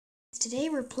Today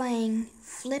we're playing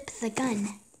Flip the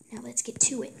Gun. Now let's get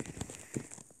to it.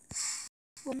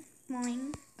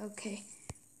 Boing. Okay.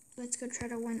 Let's go try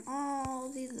to win all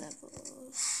these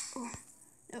levels. Oh,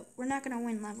 no, we're not going to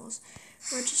win levels.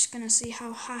 We're just going to see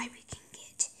how high we can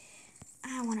get.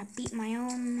 I want to beat my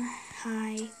own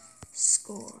high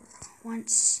score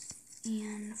once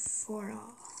and for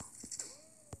all.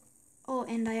 Oh,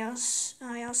 and I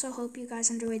also hope you guys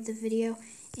enjoyed the video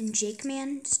in Jake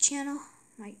Man's channel,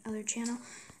 my other channel.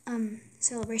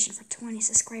 Celebration for 20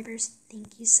 subscribers.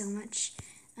 Thank you so much.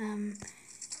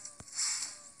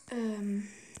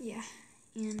 Yeah,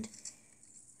 and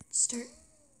start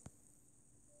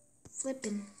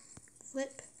flipping.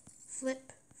 Flip,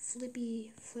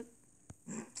 flippy, flip.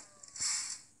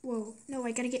 Whoa, no,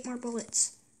 I gotta get more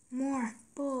bullets. More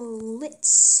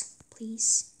bullets,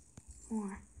 please.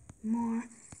 More.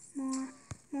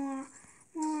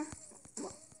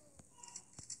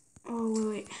 Oh,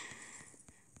 wait.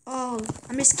 Oh,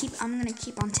 I'm gonna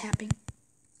keep on tapping.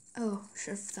 Oh,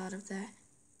 should have thought of that.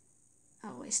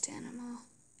 I'll waste ammo.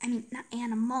 I mean, not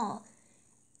animal.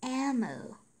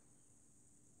 Ammo.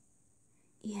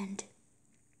 And.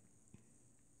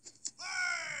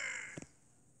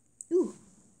 Ooh.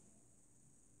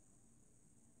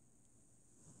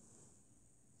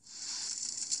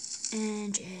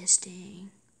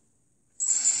 Interesting.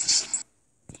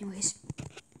 Anyways.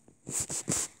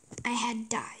 I had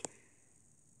died.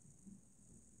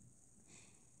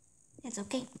 That's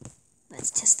okay.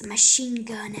 Let's test the machine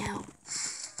gun out.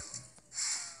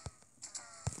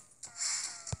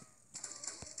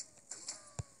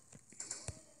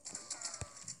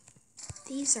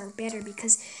 These are better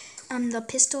because the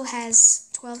pistol has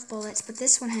 12 bullets, but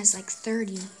this one has like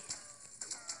 30.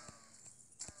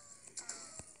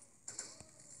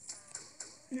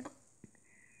 No.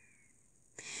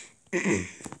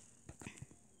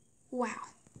 Wow.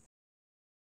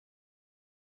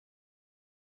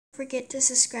 Don't forget to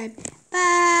subscribe.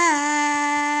 Bye.